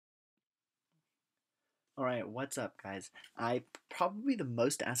Alright, what's up, guys? Probably the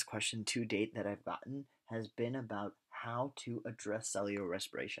most asked question to date that I've gotten has been about how to address cellular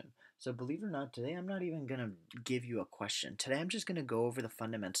respiration. So, believe it or not, today I'm not even going to give you a question. Today I'm just going to go over the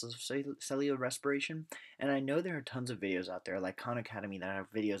fundamentals of cellular respiration. And I know there are tons of videos out there, like Khan Academy, that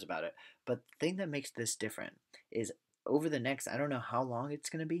have videos about it. But the thing that makes this different is over the next, I don't know how long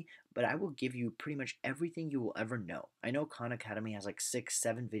it's going to be, but I will give you pretty much everything you will ever know. I know Khan Academy has like 6,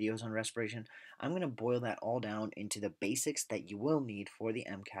 7 videos on respiration. I'm going to boil that all down into the basics that you will need for the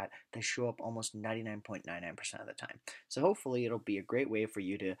MCAT that show up almost 99.99% of the time. So hopefully it'll be a great way for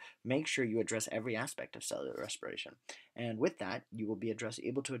you to make sure you address every aspect of cellular respiration. And with that, you will be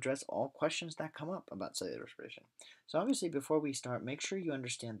able to address all questions that come up about cellular respiration. So obviously before we start, make sure you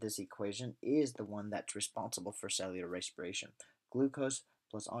understand this equation is the one that's responsible for cellular respiration. Glucose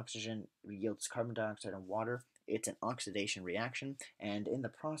plus oxygen yields carbon dioxide and water. It's an oxidation reaction, and in the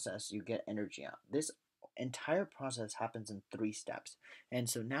process, you get energy out. This entire process happens in 3 steps. And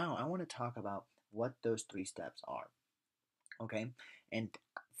so now I want to talk about what those 3 steps are. Okay? And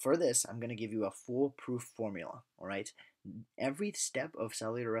for this, I'm going to give you a foolproof formula. All right? Every step of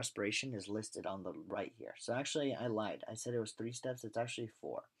cellular respiration is listed on the right here. So actually, I lied. I said it was 3 steps. It's actually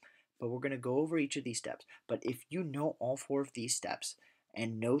 4. But we're going to go over each of these steps. But if you know all 4 of these steps,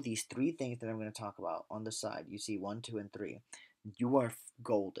 and know these 3 things that I'm going to talk about on the side, you see 1, 2, and 3, you are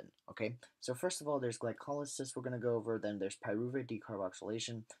golden, okay? So first of all, there's glycolysis we're going to go over, then there's pyruvate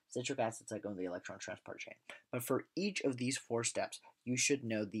decarboxylation, citric acid cycle, and the electron transport chain. But for each of these 4 steps, you should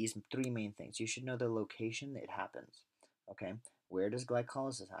know these 3 main things. You should know the location it happens, okay? Where does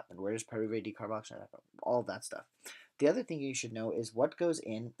glycolysis happen? Where does pyruvate decarboxylation happen? All of that stuff. The other thing you should know is what goes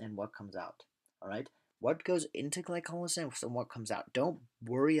in and what comes out, all right? What goes into glycolysis and what comes out. Don't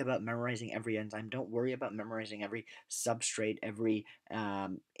worry about memorizing every enzyme. Don't worry about memorizing every substrate, every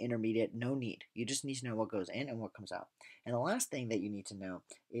intermediate. No need. You just need to know what goes in and what comes out. And the last thing that you need to know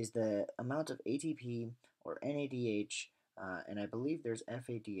is the amount of ATP or NADH, and I believe there's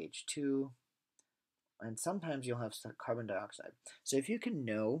FADH too, and sometimes you'll have carbon dioxide. So if you can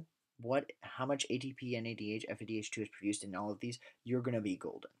know how much ATP, NADH, FADH2 is produced in all of these, you're going to be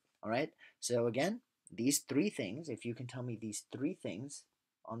golden. All right? So again, these 3 things, if you can tell me these 3 things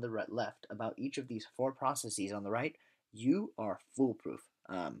on the left about each of these 4 processes on the right, you are foolproof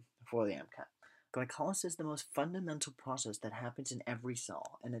for the MCAT. Glycolysis is the most fundamental process that happens in every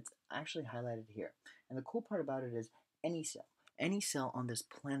cell, and it's actually highlighted here. And the cool part about it is any cell on this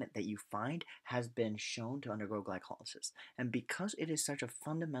planet that you find has been shown to undergo glycolysis. And because it is such a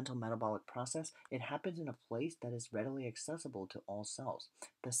fundamental metabolic process, it happens in a place that is readily accessible to all cells,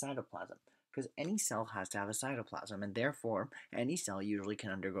 the cytoplasm. Because any cell has to have a cytoplasm, and therefore any cell usually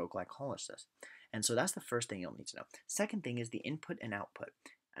can undergo glycolysis. And so that's the first thing you'll need to know. Second thing is the input and output.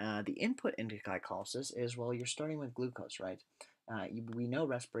 The input into glycolysis is, well, you're starting with glucose, right? We know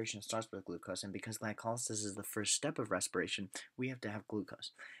respiration starts with glucose, and because glycolysis is the first step of respiration, we have to have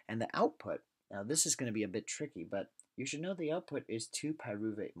glucose. And the output, now this is going to be a bit tricky, but you should know the output is 2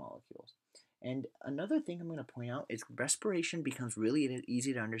 pyruvate molecules. And another thing I'm going to point out is respiration becomes really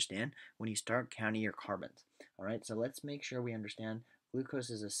easy to understand when you start counting your carbons. All right, so let's make sure we understand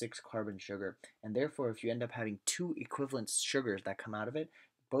glucose is a 6-carbon sugar, and therefore if you end up having 2 equivalent sugars that come out of it,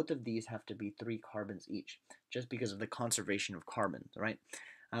 both of these have to be 3 carbons each, just because of the conservation of carbons, right?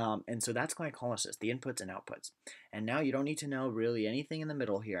 And so that's glycolysis, the inputs and outputs. And now you don't need to know really anything in the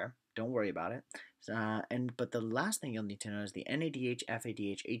middle here. Don't worry about it. But the last thing you'll need to know is the NADH,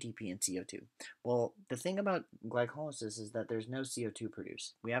 FADH, ATP, and CO2. Well, the thing about glycolysis is that there's no CO2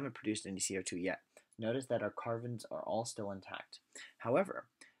 produced. We haven't produced any CO2 yet. Notice that our carbons are all still intact. However,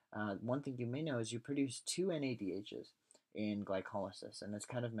 one thing you may know is you produce 2 NADHs in glycolysis, and it's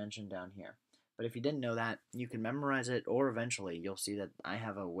kind of mentioned down here. But if you didn't know that, you can memorize it, or eventually you'll see that I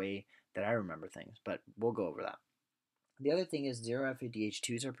have a way that I remember things, but we'll go over that. The other thing is 0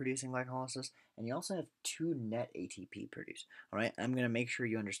 FADH2s are produced in glycolysis, and you also have 2 net ATP produced. All right, I'm going to make sure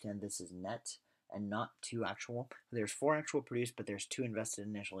you understand this is net and not 2 actual. There's 4 actual produced, but there's 2 invested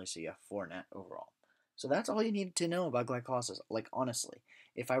initially, so you have 4 net overall. So that's all you need to know about glycolysis. Like, honestly,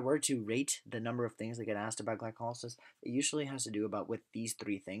 if I were to rate the number of things that get asked about glycolysis, it usually has to do with these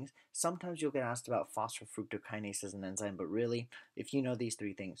 3 things. Sometimes you'll get asked about phosphofructokinase as an enzyme, but really, if you know these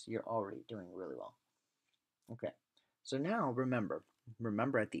 3 things, you're already doing really well. Okay, so now remember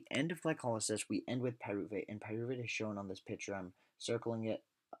at the end of glycolysis, we end with pyruvate, and pyruvate is shown on this picture. I'm circling it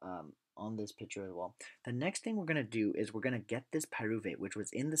on this picture as well. The next thing we're going to do is we're going to get this pyruvate, which was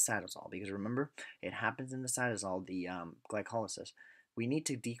in the cytosol, because remember, it happens in the cytosol, the glycolysis. We need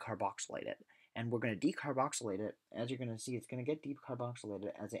to decarboxylate it. and we're going to decarboxylate it. As you're going to see, it's going to get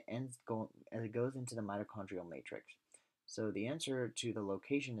decarboxylated as it goes into the mitochondrial matrix. So the answer to the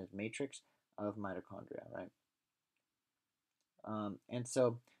location is matrix of mitochondria, right? And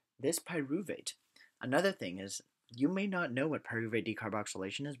so this pyruvate, another thing is, you may not know what pyruvate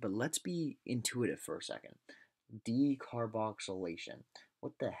decarboxylation is, but let's be intuitive for a second. Decarboxylation.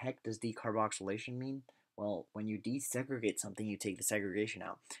 What the heck does decarboxylation mean? Well, when you desegregate something, you take the segregation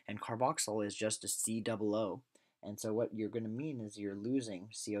out. And carboxyl is just a C-double-O. And so what you're going to mean is you're losing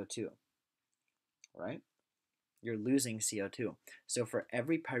CO2, right? You're losing CO2. So for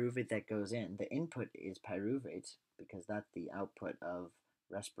every pyruvate that goes in, the input is pyruvate because that's the output of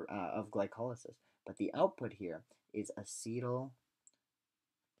glycolysis. But the output here is acetyl-CoA.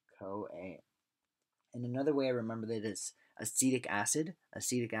 And another way I remember that is acetic acid.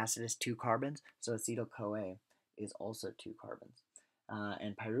 Acetic acid is 2 carbons, so acetyl-CoA is also 2 carbons.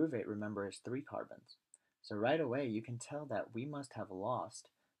 And pyruvate, remember, is 3 carbons. So right away, you can tell that we must have lost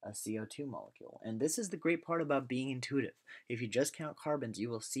a CO2 molecule. And this is the great part about being intuitive. If you just count carbons, you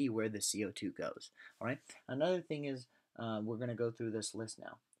will see where the CO2 goes. All right. Another thing is, we're going to go through this list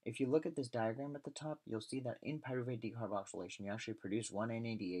now. If you look at this diagram at the top, you'll see that in pyruvate decarboxylation, you actually produce 1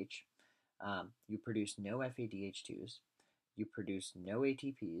 NADH. You produce no FADH2s, you produce no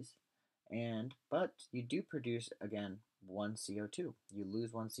ATPs, but you do produce, again, 1 CO2. You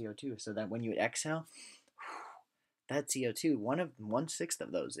lose 1 CO2, so that when you exhale, that CO2, 1/6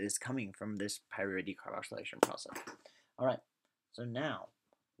 of those is coming from this pyruvate decarboxylation process. All right, so now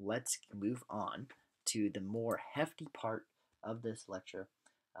let's move on to the more hefty part of this lecture,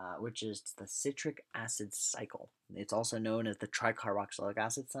 which is the citric acid cycle. It's also known as the tricarboxylic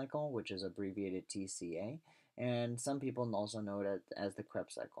acid cycle, which is abbreviated TCA, and some people also know it as the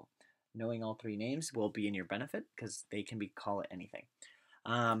Krebs cycle. Knowing all 3 names will be in your benefit because they can be called anything.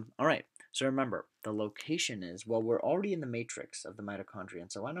 All right, so remember, the location is, well, we're already in the matrix of the mitochondria,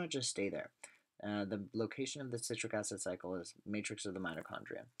 and so why not just stay there? The location of the citric acid cycle is matrix of the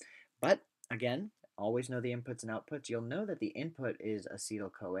mitochondria. But again, always know the inputs and outputs. You'll know that the input is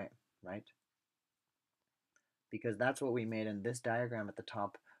acetyl-CoA, right? Because that's what we made, and this diagram at the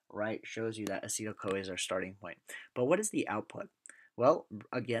top right shows you that acetyl-CoA is our starting point. But what is the output? Well,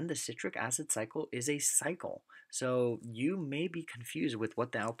 again, the citric acid cycle is a cycle. So you may be confused with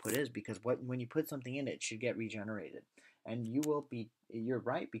what the output is because when you put something in, it should get regenerated. And you're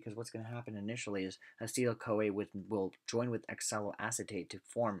right, because what's going to happen initially is acetyl-CoA will join with oxaloacetate to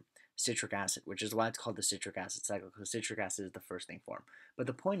form citric acid, which is why it's called the citric acid cycle, because citric acid is the first thing formed. But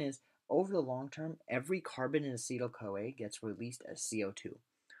the point is, over the long term, every carbon in acetyl-CoA gets released as CO2.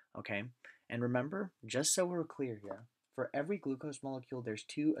 Okay? And remember, just so we're clear here, for every glucose molecule, there's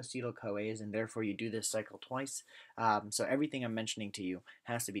 2 acetyl-CoAs, and therefore you do this cycle twice. So everything I'm mentioning to you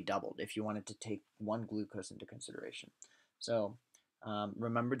has to be doubled if you wanted to take 1 glucose into consideration. So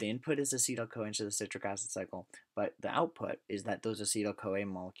remember, the input is acetyl-CoA into the citric acid cycle, but the output is that those acetyl-CoA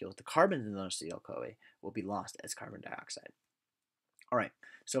molecules, the carbons in those acetyl-CoA, will be lost as carbon dioxide. All right,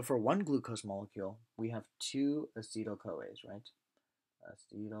 so for 1 glucose molecule, we have 2 acetyl-CoAs, right?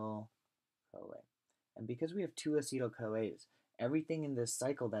 Acetyl-CoA. And because we have 2 acetyl-CoAs, everything in this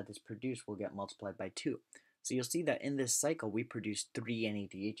cycle that is produced will get multiplied by 2. So you'll see that in this cycle, we produce 3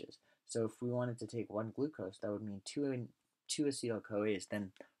 NADHs. So if we wanted to take 1 glucose, that would mean 2 acetyl-CoAs,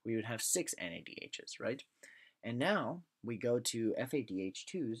 then we would have 6 NADHs, right? And now we go to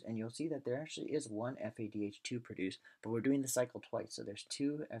FADH2s, and you'll see that there actually is 1 FADH2 produced, but we're doing the cycle twice, so there's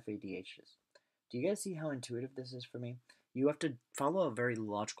 2 FADHs. Do you guys see how intuitive this is for me? You have to follow a very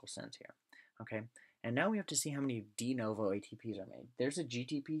logical sense here, okay? And now we have to see how many de novo ATPs are made. There's a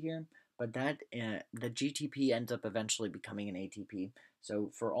GTP here, but the GTP ends up eventually becoming an ATP. So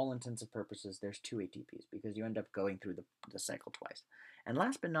for all intents and purposes, there's 2 ATPs because you end up going through the cycle twice. And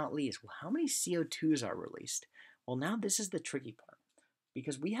last but not least, well, how many CO2s are released? Well, now this is the tricky part,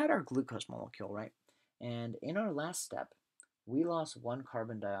 because we had our glucose molecule, right? And in our last step, we lost 1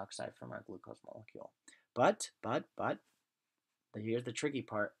 carbon dioxide from our glucose molecule. But here's the tricky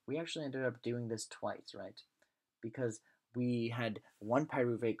part. We actually ended up doing this twice, right? Because we had 1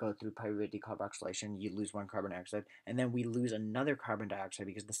 pyruvate go through pyruvate decarboxylation, you lose 1 carbon dioxide, and then we lose another carbon dioxide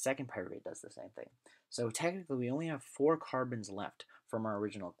because the second pyruvate does the same thing. So technically, we only have 4 carbons left from our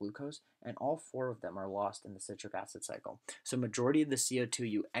original glucose, and all 4 of them are lost in the citric acid cycle. So majority of the CO2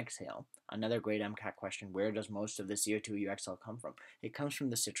 you exhale, another great MCAT question, where does most of the CO2 you exhale come from? It comes from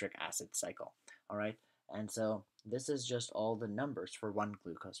the citric acid cycle, all right? And so this is just all the numbers for 1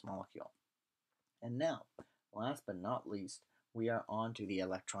 glucose molecule. And now, last but not least, we are on to the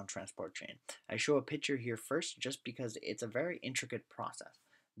electron transport chain. I show a picture here first just because it's a very intricate process.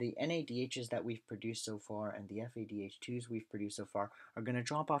 the NADHs that we've produced so far and the FADH2s we've produced so far are going to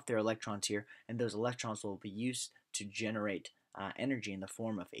drop off their electrons here, and those electrons will be used to generate energy in the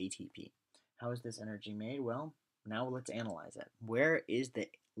form of ATP. How is this energy made? Well, now let's analyze it. Where is the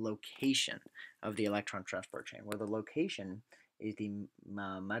location of the electron transport chain? Well, the location is the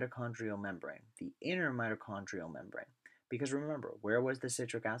mitochondrial membrane, the inner mitochondrial membrane. Because remember, where was the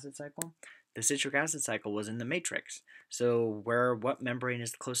citric acid cycle? The citric acid cycle was in the matrix. So what membrane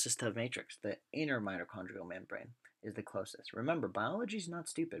is the closest to the matrix? The inner mitochondrial membrane is the closest. Remember, biology is not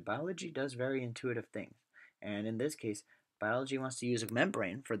stupid. Biology does very intuitive things. And in this case, biology wants to use a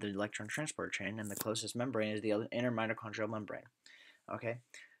membrane for the electron transport chain, and the closest membrane is the inner mitochondrial membrane. Okay?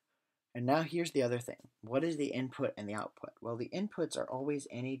 And now here's the other thing. What is the input and the output? Well, the inputs are always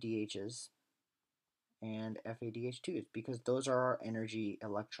NADHs and FADH2s because those are our energy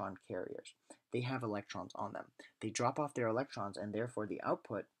electron carriers. They have electrons on them. They drop off their electrons, and therefore the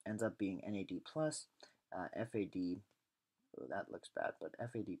output ends up being NAD plus, FAD, oh, that looks bad, but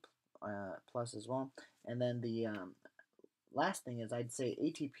FAD plus as well. And then the last thing is I'd say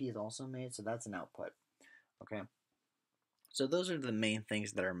ATP is also made, so that's an output. Okay, so those are the main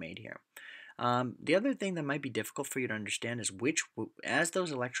things that are made here. The other thing that might be difficult for you to understand is as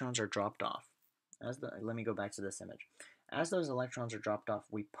those electrons are dropped off, let me go back to this image. As those electrons are dropped off,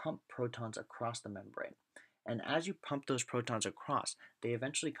 we pump protons across the membrane. And as you pump those protons across, they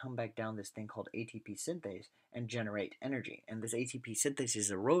eventually come back down this thing called ATP synthase and generate energy. And this ATP synthase is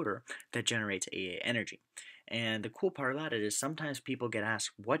a rotor that generates AA energy. And the cool part of that is sometimes people get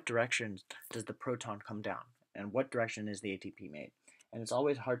asked, what direction does the proton come down? And what direction is the ATP made? And it's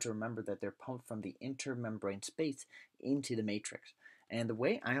always hard to remember that they're pumped from the intermembrane space into the matrix. And the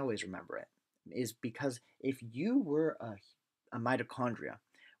way I always remember it is because if you were a mitochondria,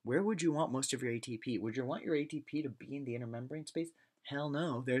 where would you want most of your ATP? Would you want your ATP to be in the inner membrane space? Hell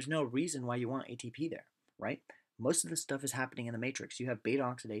no. There's no reason why you want ATP there, right? Most of the stuff is happening in the matrix. You have beta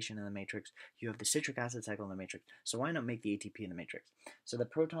oxidation in the matrix. You have the citric acid cycle in the matrix. So why not make the ATP in the matrix? So the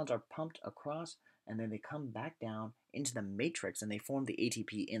protons are pumped across, and then they come back down into the matrix, and they form the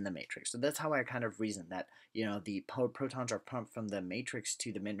ATP in the matrix. So that's how I kind of reason that, the protons are pumped from the matrix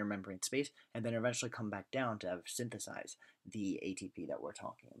to the intermembrane space, and then eventually come back down to synthesize the ATP that we're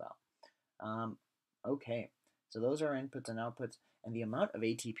talking about. Okay, so those are inputs and outputs, and the amount of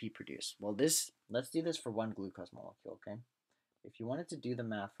ATP produced. Well, let's do this for one glucose molecule, okay? If you wanted to do the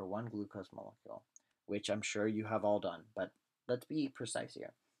math for one glucose molecule, which I'm sure you have all done, but let's be precise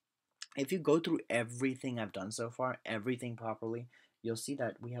here. If you go through everything I've done so far, everything properly, you'll see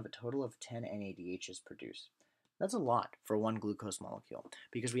that we have a total of 10 NADHs produced. That's a lot for one glucose molecule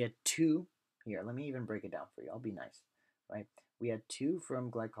because we had 2 here. Let me even break it down for you. I'll be nice, right? We had 2 from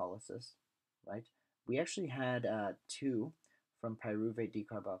glycolysis, right? We actually had 2 from pyruvate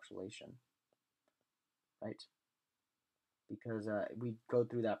decarboxylation, right? Because we go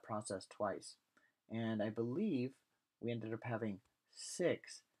through that process twice. And I believe we ended up having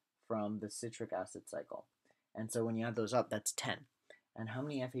 6 from the citric acid cycle. And so when you add those up, that's 10. And how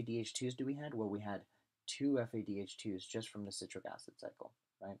many FADH2s do we had? Well, we had 2 FADH2s just from the citric acid cycle,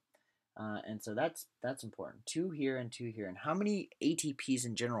 right? And so that's important. 2 here and 2 here. And how many ATPs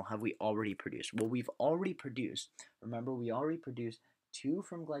in general have we already produced? Well, we've already produced, remember, we already produced 2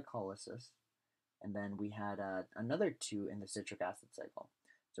 from glycolysis, and then we had another 2 in the citric acid cycle.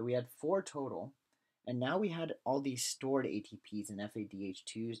 So we had 4 total, and now we had all these stored ATPs in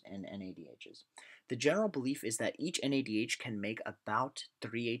FADH2s and NADHs. The general belief is that each NADH can make about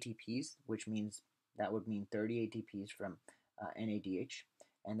 3 ATPs, which means that would mean 30 ATPs from NADH.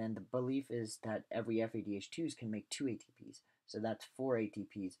 And then the belief is that every FADH2s can make 2 ATPs. So that's 4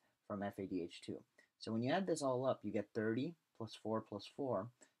 ATPs from FADH2. So when you add this all up, you get 30 plus 4 plus 4.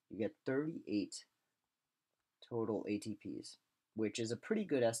 You get 38 total ATPs, which is a pretty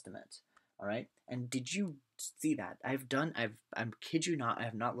good estimate. All right. And did you see that? I'm kid you not, I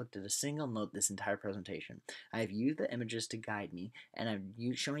have not looked at a single note this entire presentation. I've used the images to guide me, and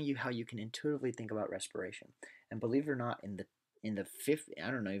I'm showing you how you can intuitively think about respiration. And believe it or not, in the fifth,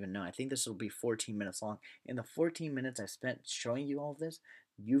 I don't even know, I think this will be 14 minutes long. In the 14 minutes I spent showing you all of this,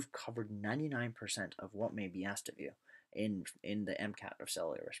 you've covered 99% of what may be asked of you in the MCAT of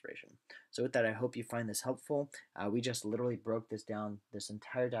cellular respiration. So with that, I hope you find this helpful. We just literally broke this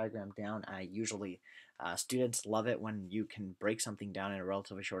entire diagram down. Students love it when you can break something down in a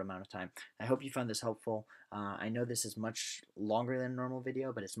relatively short amount of time. I hope you found this helpful. I know this is much longer than a normal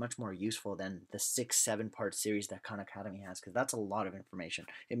video, but it's much more useful than the 6-7 part series that Khan Academy has, because that's a lot of information.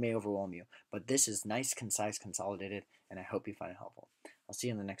 It may overwhelm you, but this is nice, concise, consolidated, and I hope you find it helpful. I'll see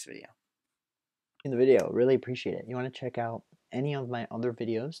you in the next video. In the video, really appreciate it. You want to check out any of my other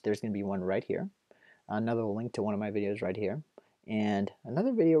videos, there's going to be one right here, another link to one of my videos right here, and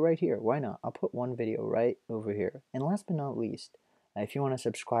another video right here. Why not? I'll put one video right over here. And last but not least, if you want to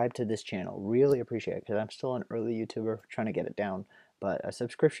subscribe to this channel, really appreciate it, because I'm still an early YouTuber trying to get it down, but a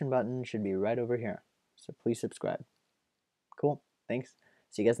subscription button should be right over here. So please subscribe. Cool. Thanks.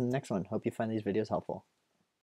 See you guys in the next one. Hope you find these videos helpful.